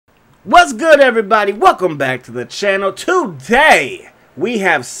What's good, everybody? Welcome back to the channel. Today, we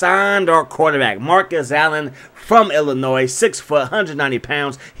have signed our quarterback, Marcus Allen from Illinois, 6 foot, 190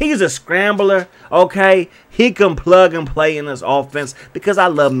 pounds. He's a scrambler, okay? He can plug and play in this offense because I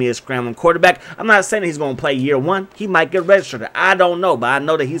love me a scrambling quarterback. I'm not saying he's going to play year one. He might get registered. I don't know, but I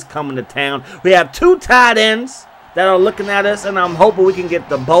know that he's coming to town. We have two tight ends that are looking at us, and I'm hoping we can get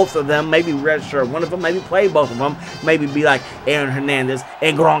the both of them, maybe register one of them, maybe play both of them, maybe be like Aaron Hernandez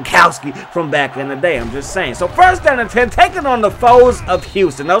and Gronkowski from back in the day. I'm just saying. So first down and 10, taking on the foes of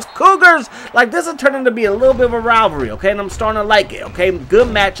Houston. Those Cougars, like this is turning to be a little bit of a rivalry, okay, and I'm starting to like it, okay? Good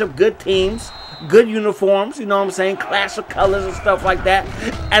matchup, good teams, good uniforms, you know what I'm saying? Clash of colors and stuff like that,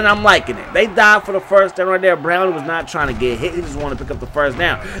 and I'm liking it. They died for the first down right there. Brown was not trying to get hit. He just wanted to pick up the first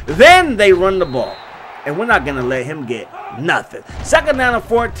down. Then they run the ball, and we're not going to let him get nothing. Second down and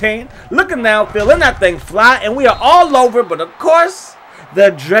 14. Looking downfield, letting that thing fly, and we are all over. But, of course,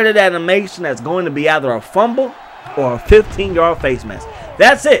 the dreaded animation that's going to be either a fumble or a 15-yard face mask.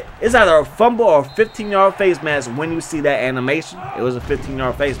 That's it. It's either a fumble or a 15-yard face mask. When you see that animation, it was a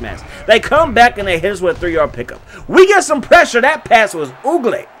 15-yard face mask. They come back and they hit us with a 3-yard pickup. We get some pressure. That pass was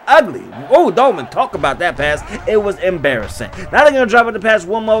ugly. Oh, don't even talk about that pass. It was embarrassing. Now they're going to drop it the pass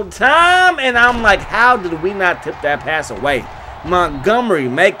one more time, and I'm like, how did we not tip that pass away? Montgomery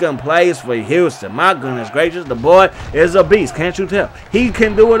making plays for Houston. My goodness gracious, the boy is a beast. Can't you tell? He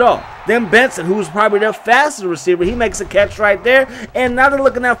can do it all. Then Benson, who's probably their fastest receiver, he makes a catch right there. And now they're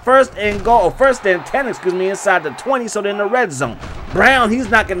looking at first and 10, inside the 20, so they're in the red zone. Brown, he's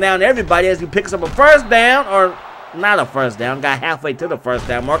knocking down everybody as he picks up a first down, or not a first down, got halfway to the first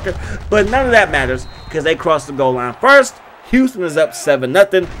down marker. But none of that matters because they crossed the goal line first. Houston is up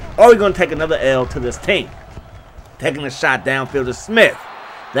 7-0. Are we going to take another L to this team? Taking a shot downfield to Smith.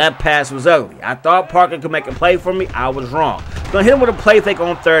 That pass was ugly. I thought Parker could make a play for me. I was wrong. Gonna hit him with a play fake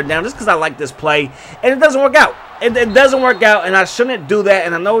on third down just because I like this play, and it doesn't work out. It doesn't work out, and I shouldn't do that.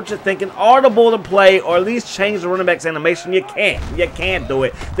 And I know what you're thinking: audible the play, or at least change the running back's animation. You can't. You can't do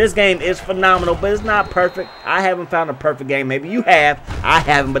it. This game is phenomenal, but it's not perfect. I haven't found a perfect game. Maybe you have. I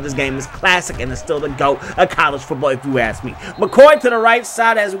haven't, but this game is classic, and it's still the GOAT of college football, if you ask me. McCoy to the right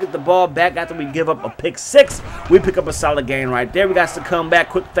side as we get the ball back after we give up a pick 6. We pick up a solid gain right there. We got to come back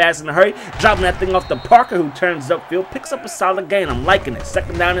quick, fast, in a hurry, dropping that thing off to Parker, who turns upfield, picks up a solid gain. I'm liking it.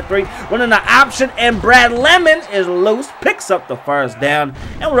 Second down and 3, running the option, and Brad Lemon is loose. Picks up the first down,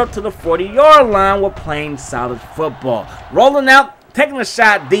 and we're up to the 40-yard line. We're playing solid football. Rolling out, taking a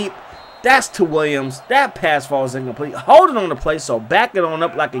shot deep. That's to Williams. That pass falls incomplete. Holding on the play, so back it on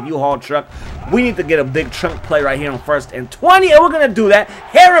up like a U-Haul truck. We need to get a big chunk play right here on 1st and 20, and we're going to do that.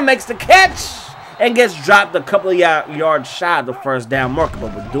 Herron makes the catch and gets dropped a couple of yards shy of the first down marker,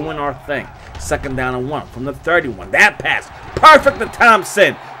 but we're doing our thing. Second down and 1 from the 31. That pass, perfect to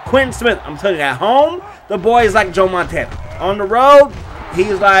Thompson. Quentin Smith, I'm telling you, at home, the boy is like Joe Montana. On the road,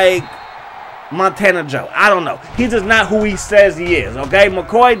 he's like Montana Joe. I don't know. He's just not who he says he is, okay?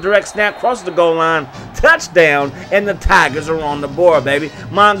 McCoy, direct snap, crosses the goal line, touchdown, and the Tigers are on the board, baby.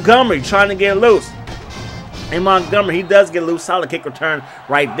 Montgomery trying to get loose. And Montgomery, he does get loose. Solid kick return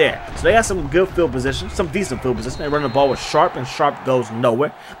right there. So they got some good field position, some decent field position. They run the ball with Sharp, and Sharp goes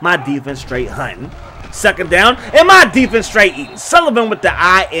nowhere. My defense straight hunting. Second down, and my defense straight eating. Sullivan with the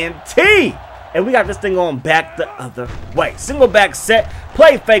INT. And we got this thing going back the other way. Single back set,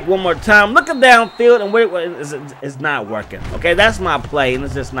 play fake one more time. Looking downfield, and it's not working. Okay, that's my play, and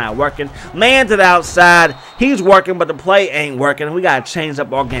it's just not working. Man to the outside, he's working, but the play ain't working. And we got to change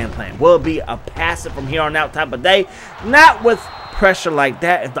up our game plan. Will it be a pass it from here on out type of day? Not with pressure like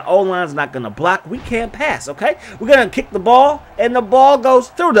that. If the O-line's not going to block, we can't pass, okay? We're going to kick the ball, and the ball goes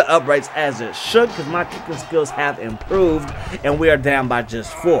through the uprights as it should, because my kicking skills have improved, and we are down by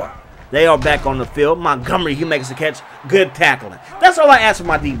just 4. They are back on the field. Montgomery, he makes a catch. Good tackling. That's all I ask for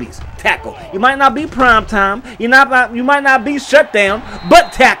my DBs. Tackle. You might not be prime time. You might not be shut down,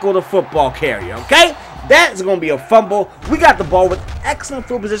 but tackle the football carrier, okay? That's going to be a fumble. We got the ball with excellent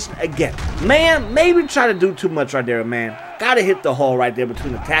field position again. Man, maybe try to do too much right there, man. Got to hit the hole right there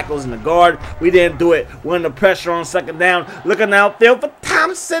between the tackles and the guard. We didn't do it. We're under pressure on second down. Looking outfield for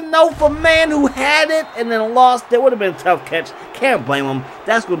Thompson. No, for man who had it and then lost it. Would have been a tough catch. Can't blame him.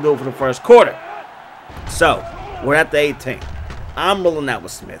 That's going to do it for the first quarter. So, we're at the 18. I'm rolling out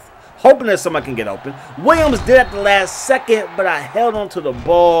with Smith, hoping that somebody can get open. Williams did at the last second, but I held on to the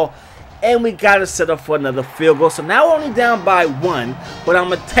ball. and we got to set up for another field goal. So now we're only down by 1, but I'm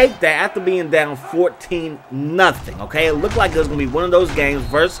going to take that after being down 14-0, okay? It looked like it was going to be one of those games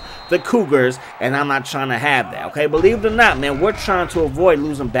versus the Cougars, and I'm not trying to have that, okay? Believe it or not, man, we're trying to avoid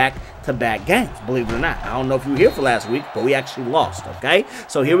losing back-to-back games, believe it or not. I don't know if you were here for last week, but we actually lost, okay?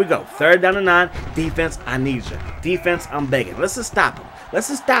 So here we go. 3rd down and 9. Defense, I need you. Defense, I'm begging. Let's just stop him. Let's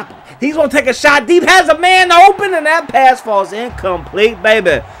just stop him. He's going to take a shot deep, has a man open, and that pass falls incomplete,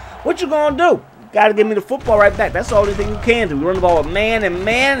 baby. What you gonna do? Got to give me the football right back. That's the only thing you can do. We run the ball with man, and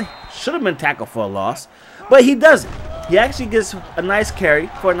man should have been tackled for a loss, but he doesn't. He actually gets a nice carry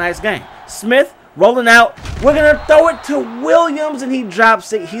for a nice game. Smith rolling out. We're gonna throw it to Williams, and he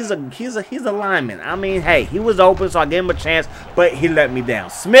drops it. He's a lineman. I mean, hey, he was open, so I gave him a chance, but he let me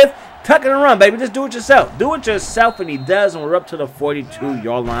down. Smith, tuck and run, baby. Just do it yourself. Do it yourself, and he does, and we're up to the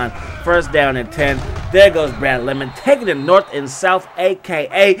 42-yard line. 1st down and 10. There goes Brad Lemon, taking it north and south,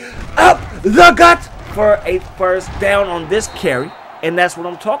 a.k.a. up the gut for a 1st down on this carry. And that's what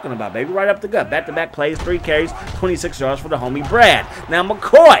I'm talking about, baby. Right up the gut. Back-to-back plays, 3 carries, 26 yards for the homie Brad. Now,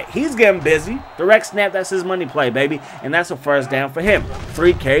 McCoy, he's getting busy. Direct snap, that's his money play, baby. And that's a 1st down for him.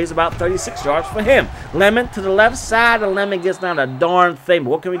 3 carries, about 36 yards for him. Lemon to the left side, and Lemon gets down a darn thing.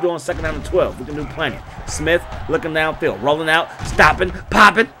 But what can we do on 2nd down and 12? We can do plenty. Smith looking downfield, rolling out, stopping,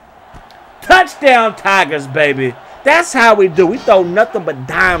 popping. Touchdown, Tigers, baby. That's how we do. We throw nothing but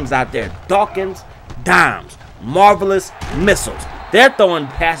dimes out there. Dawkins, dimes. Marvelous missiles. They're throwing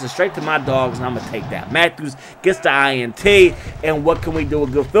passes straight to my dogs, and I'm going to take that. Matthews gets the INT, and what can we do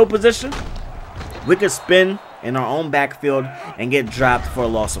with good field position? We can spin in our own backfield and get dropped for a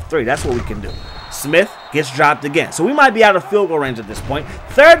loss of 3. That's what we can do. Smith gets dropped again. So we might be out of field goal range at this point.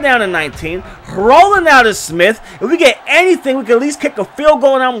 3rd down and 19. Rolling out is Smith. If we get anything, we can at least kick a field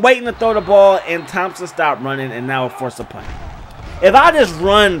goal, and I'm waiting to throw the ball, and Thompson stopped running, and now we're forced to punt. If I just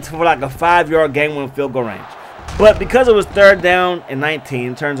run for like a 5-yard game-winning field goal range, but because it was 3rd down and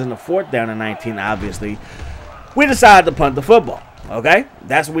 19, turns into 4th down and 19, obviously, we decided to punt the football, okay?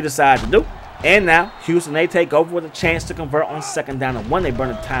 That's what we decided to do. And now, Houston, they take over with a chance to convert on 2nd down and 1. They burn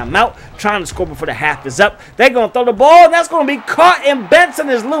a timeout, trying to score before the half is up. They're going to throw the ball, and that's going to be caught, and Benson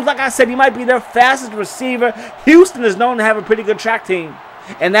is loose. Like I said, he might be their fastest receiver. Houston is known to have a pretty good track team,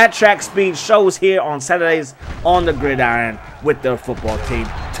 and that track speed shows here on Saturdays on the gridiron with their football team.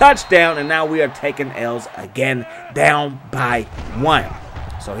 Touchdown, and now we are taking L's again, down by 1.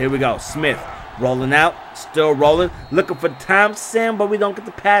 So here we go. Smith rolling out, still rolling, looking for Thompson, but we don't get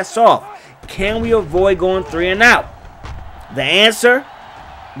the pass off. Can we avoid going 3 and out? The answer,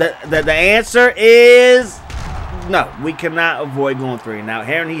 the answer is no. We cannot avoid going 3 and out.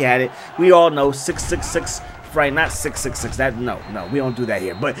 Heron, he had it. We all know 666 frame, not 666. That no, we don't do that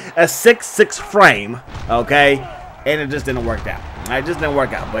here. But a 6'6" frame, okay, and it just didn't work out. It just didn't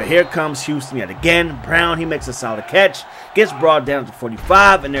work out. But here comes Houston yet again. Brown, he makes a solid catch, gets brought down to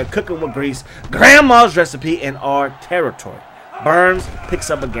 45, and they're cooking with grease. Grandma's recipe in our territory. Burns picks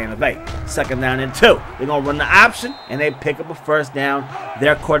up a gain of 8. 2nd down and 2. They're going to run the option, and they pick up a 1st down.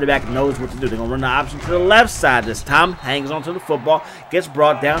 Their quarterback knows what to do. They're going to run the option to the left side this time. Hangs onto the football, gets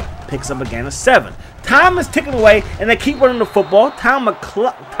brought down, picks up a gain of 7. Time is ticking away, and they keep running the football. Time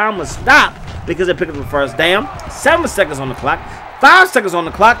will stop because they pick up the 1st down. 7 seconds on the clock. 5 seconds on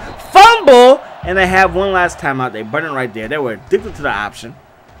the clock. Fumble, and they have one last timeout. They burn it right there. They were addicted to the option.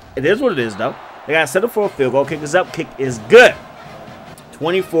 It is what it is, though. They got to settle for a field goal. Kick is up. Kick is good.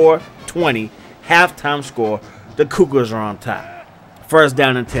 24-20, halftime score. The Cougars are on top. 1st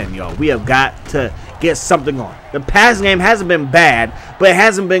down and 10, y'all. We have got to get something on. The passing game hasn't been bad, but it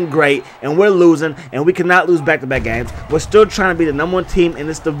hasn't been great, and we're losing, and we cannot lose back-to-back games. We're still trying to be the #1 team in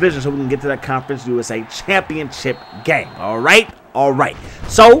this division so we can get to that Conference USA championship game. All right? All right.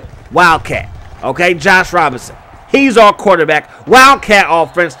 So, Wildcat. Okay, Josh Robinson. He's our quarterback. Wildcat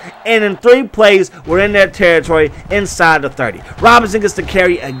offense. And in 3 plays, we're in their territory inside the 30. Robinson gets the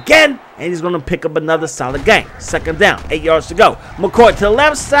carry again, and he's going to pick up another solid game. 2nd down, 8 yards to go. McCoy to the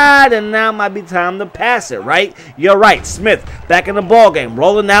left side, and now might be time to pass it, right? You're right. Smith back in the ball game.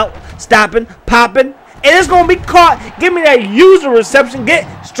 Rolling out, stopping, popping, and it's going to be caught. Give me that user reception.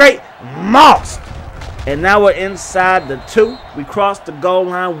 Get straight mossed. And now we're inside the 2. We crossed the goal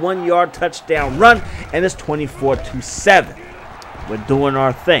line, 1-yard touchdown run, and it's 24-7. We're doing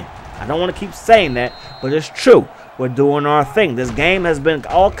our thing. I don't want to keep saying that, but it's true. We're doing our thing. This game has been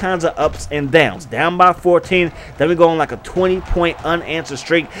all kinds of ups and downs. Down by 14, then we go on like a 20-point unanswered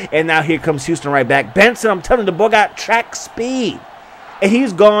streak, and now here comes Houston right back. Benson, I'm telling you, the boy got track speed, and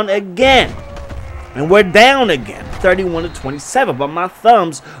he's gone again. And we're down again, 31-27, but my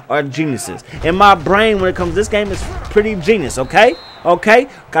thumbs are geniuses. And my brain, when it comes to this game, is pretty genius, okay? Okay,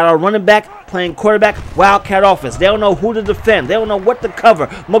 got our running back playing quarterback, Wildcat offense. They don't know who to defend. They don't know what to cover.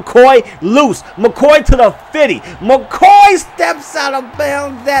 McCoy loose. McCoy to the 50. McCoy steps out of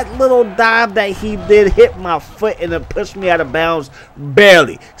bounds. That little dive that he did hit my foot and it pushed me out of bounds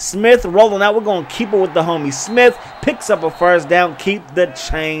barely. Smith rolling out. We're going to keep it with the homie. Smith picks up a first down. Keep the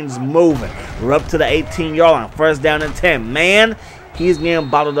chains moving. We're up to the 18-yard line. First down and 10. Man, he's getting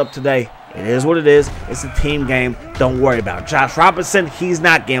bottled up today. It is what it is. It's a team game. Don't worry about it. Josh Robinson, he's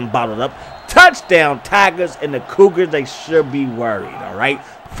not getting bottled up. Touchdown, Tigers, and the Cougars, they should be worried, all right?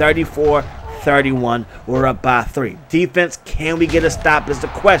 34-31, we're up by 3. Defense, can we get a stop is the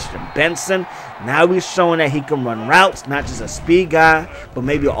question. Benson, now he's showing that he can run routes, not just a speed guy, but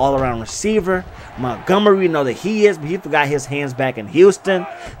maybe an all-around receiver. Montgomery, we know that he is, but he forgot his hands back in Houston.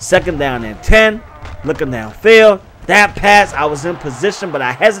 Second down and 10, looking downfield. That pass, I was in position, but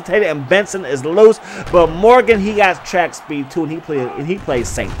I hesitated, and Benson is loose. But Morgan, he got track speed too, and he plays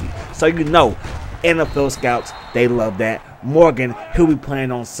safety. So you know, NFL scouts, they love that. Morgan, he'll be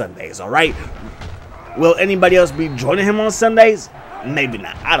playing on Sundays, all right? Will anybody else be joining him on Sundays? Maybe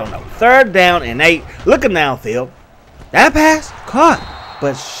not. I don't know. Third down and 8, looking downfield. That pass, caught,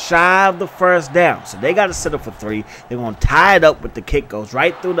 but shy of the first down. So they got to set up for 3. They're going to tie it up with the kick. Goes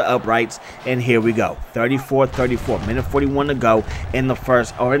right through the uprights. And here we go. 34-34. Minute 41 to go in the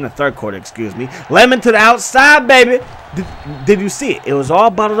third quarter, excuse me. Lemon to the outside, baby. Did you see it? It was all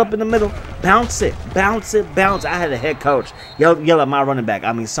bottled up in the middle. Bounce it, bounce it, bounce. I had a head coach yell at my running back.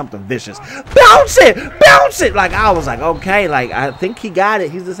 I mean, something vicious. Bounce it, bounce it. Like, I was like, okay, like, I think he got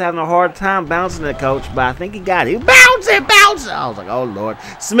it. He's just having a hard time bouncing it, coach, but I think he got it. Bounce it, bounce it. I was like, oh, Lord.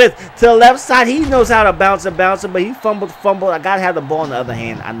 Smith to the left side. He knows how to bounce it, but he fumbled. I got to have the ball in the other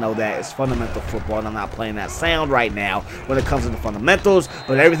hand. I know that. It's fundamental football, and I'm not playing that sound right now when it comes to the fundamentals,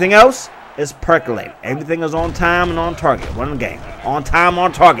 but everything else is percolating. Everything is on time and on target. One game. On time,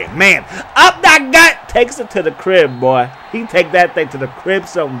 on target. Man, up that gut. Takes it to the crib, boy. He take that thing to the crib,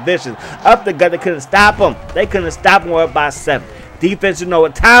 something vicious. Up the gut. They couldn't stop him. They couldn't stop him. We're up by 7. Defense, you know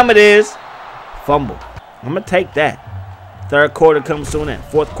what time it is. Fumble. I'm going to take that. Third quarter comes soon in.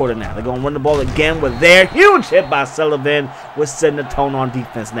 Fourth quarter now. They're going to run the ball again with their huge hit by Sullivan. We're setting the tone on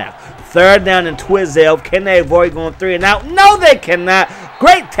defense now. Third down and Twizel. Can they avoid going 3 and out? No, they cannot.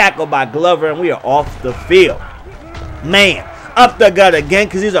 Great tackle by Glover, and we are off the field. Man, up the gut again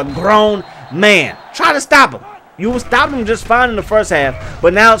because he's a grown man. Try to stop him. You were stopping him just fine in the first half,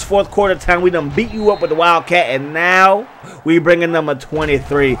 but now it's fourth quarter time. We done beat you up with the Wildcat, and now we bringing number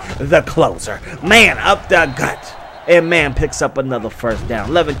 23, the closer. Man, up the gut. And man picks up another first down.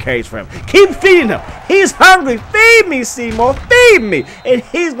 11 carries for him. Keep feeding him. He's hungry. Feed me, Seymour. Feed me. And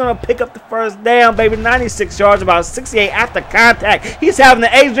he's going to pick up the first down, baby. 96 yards, about 68 after contact. He's having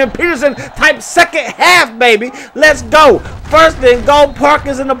the Adrian Peterson type second half, baby. Let's go. First and goal.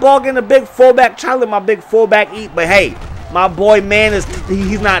 Parker's in the ball, getting a big fullback. Trying to let my big fullback eat. But hey, my boy, man,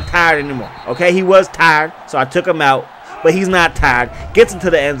 he's not tired anymore. Okay, he was tired, so I took him out. But he's not tired. Gets into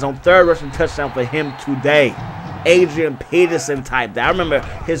the end zone. Third rushing touchdown for him today. Adrian Peterson type. I remember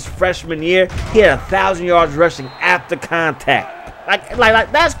his freshman year, he had 1,000 yards rushing after contact.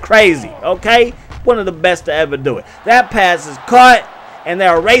 Like that's crazy, okay? One of the best to ever do it. That pass is caught, and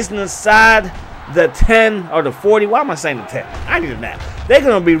they're racing inside the 10 or the 40. Why am I saying the 10? I need a nap. They're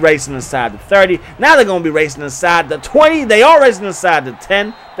going to be racing inside the 30. Now they're going to be racing inside the 20. They are racing inside the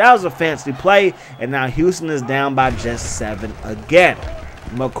 10. That was a fancy play, and now Houston is down by just 7 again.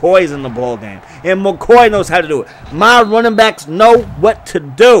 McCoy's in the ball game, and McCoy knows how to do it. My running backs know what to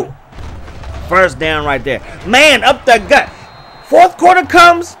do. First down right there. Man, up the gut. Fourth quarter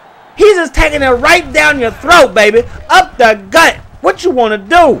comes, he's just taking it right down your throat, baby. Up the gut. What you want to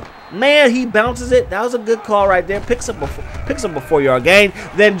do? Man, he bounces it. That was a good call right there. Picks up a 4-yard gain.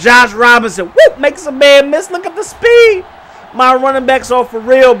 Then Josh Robinson, whoop, makes a man miss. Look at the speed. My running backs are for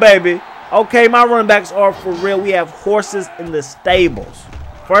real, baby. Okay, my running backs are for real. We have horses in the stables.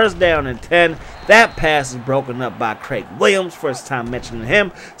 First down and 10. That pass is broken up by Craig Williams. First time mentioning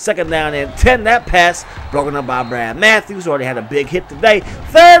him. Second down and 10. That pass broken up by Brad Matthews. Already had a big hit today.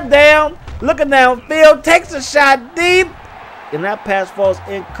 Third down. Looking downfield. Takes a shot deep. And that pass falls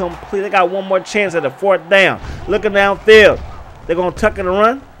incomplete. They got one more chance at the fourth down. Looking downfield. They're going to tuck and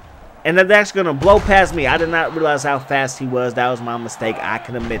run. And they're actually going to blow past me. I did not realize how fast he was. That was my mistake. I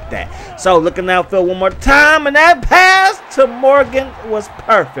can admit that. So, looking downfield one more time. And that pass to Morgan was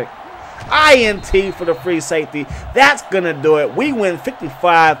perfect. INT for the free safety. That's going to do it. We win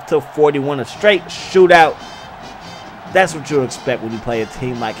 55-41. A straight shootout. That's what you expect when you play a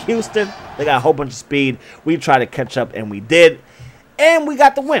team like Houston. They got a whole bunch of speed. We tried to catch up, and we did. And we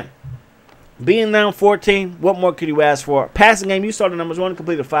got the win. Being down 14, what more could you ask for? Passing game, you saw the numbers. We only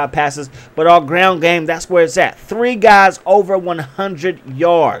completed 5 passes. But our ground game, that's where it's at. 3 guys over 100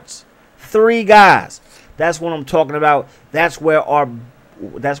 yards. 3 guys. That's what I'm talking about. That's where our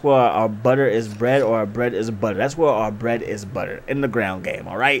butter is bread, or our bread is butter. That's where our bread is butter, in the ground game,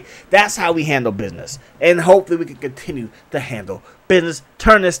 all right? That's how we handle business. And hopefully we can continue to handle business,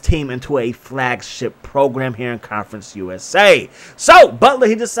 turn this team into a flagship program here in Conference USA. So, Butler,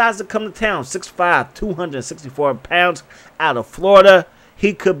 he decides to come to town. 6'5", 264 pounds, out of Florida.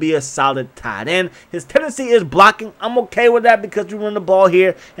 He could be a solid tight end. His tendency is blocking. I'm okay with that because we run the ball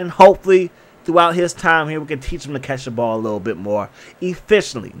here, and hopefully throughout his time here, we can teach him to catch the ball a little bit more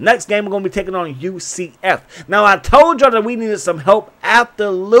efficiently. Next game, we're going to be taking on UCF. Now, I told y'all that we needed some help after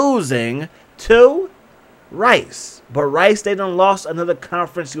losing to Rice. But Rice, they done lost another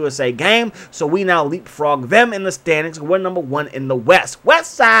Conference USA game, so we now leapfrog them in the standings. We're number 1 in the West.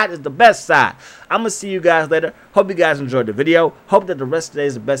 West side is the best side. I'm going to see you guys later. Hope you guys enjoyed the video. Hope that the rest of the day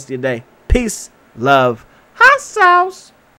is the best of your day. Peace, love, hot sauce.